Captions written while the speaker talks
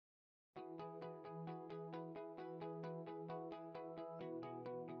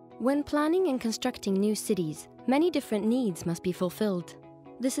When planning and constructing new cities, many different needs must be fulfilled.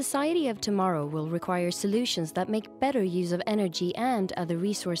 The society of tomorrow will require solutions that make better use of energy and other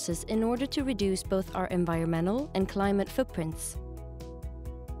resources in order to reduce both our environmental and climate footprints.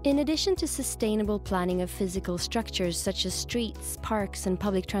 In addition to sustainable planning of physical structures such as streets, parks, and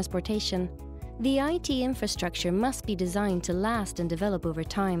public transportation, the IT infrastructure must be designed to last and develop over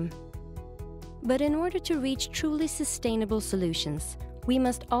time. But in order to reach truly sustainable solutions, we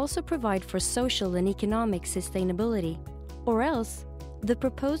must also provide for social and economic sustainability, or else the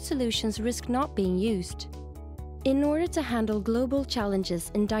proposed solutions risk not being used. In order to handle global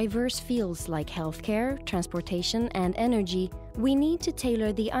challenges in diverse fields like healthcare, transportation, and energy, we need to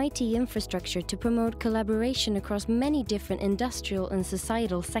tailor the IT infrastructure to promote collaboration across many different industrial and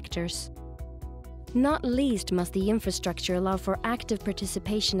societal sectors. Not least must the infrastructure allow for active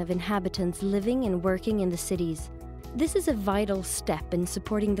participation of inhabitants living and working in the cities. This is a vital step in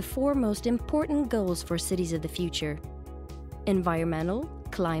supporting the four most important goals for cities of the future: environmental,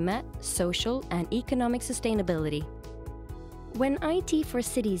 climate, social, and economic sustainability. When IT for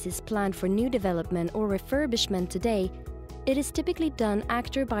cities is planned for new development or refurbishment today, it is typically done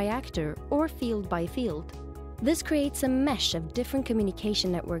actor by actor or field by field. This creates a mesh of different communication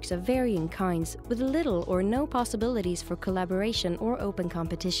networks of varying kinds with little or no possibilities for collaboration or open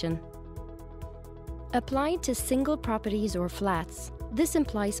competition. Applied to single properties or flats, this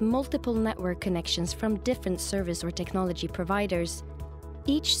implies multiple network connections from different service or technology providers,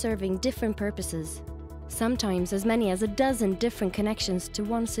 each serving different purposes, sometimes as many as a dozen different connections to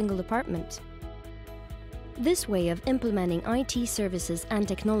one single apartment. This way of implementing IT services and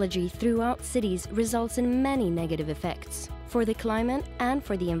technology throughout cities results in many negative effects for the climate and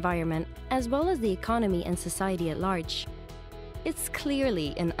for the environment, as well as the economy and society at large. It's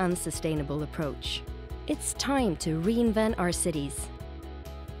clearly an unsustainable approach. It's time to reinvent our cities.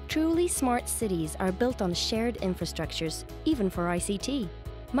 Truly smart cities are built on shared infrastructures, even for ICT.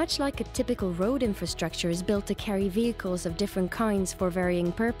 Much like a typical road infrastructure is built to carry vehicles of different kinds for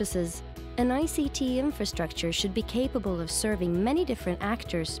varying purposes, an ICT infrastructure should be capable of serving many different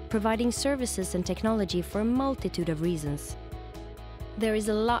actors, providing services and technology for a multitude of reasons. There is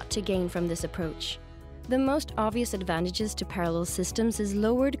a lot to gain from this approach. The most obvious advantages to parallel systems is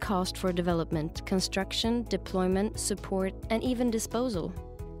lowered cost for development, construction, deployment, support, and even disposal.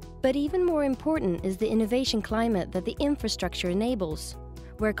 But even more important is the innovation climate that the infrastructure enables,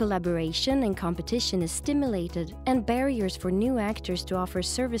 where collaboration and competition is stimulated and barriers for new actors to offer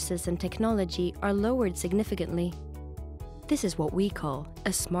services and technology are lowered significantly. This is what we call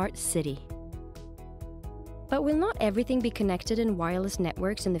a smart city. But will not everything be connected in wireless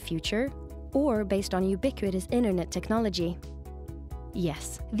networks in the future, or based on ubiquitous internet technology?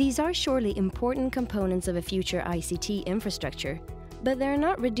 Yes, these are surely important components of a future ICT infrastructure, but they're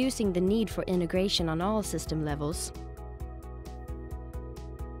not reducing the need for integration on all system levels.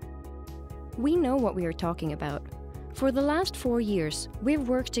 We know what we are talking about. For the last 4 years, we've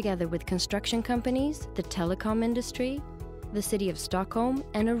worked together with construction companies, the telecom industry, the City of Stockholm,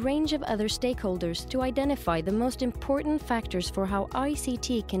 and a range of other stakeholders to identify the most important factors for how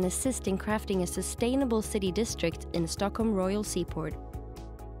ICT can assist in crafting a sustainable city district in Stockholm Royal Seaport.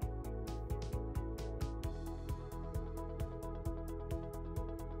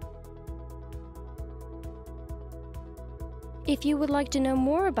 If you would like to know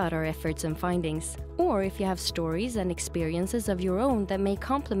more about our efforts and findings, or if you have stories and experiences of your own that may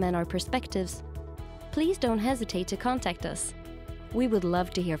complement our perspectives, please don't hesitate to contact us. We would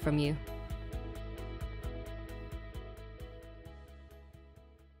love to hear from you.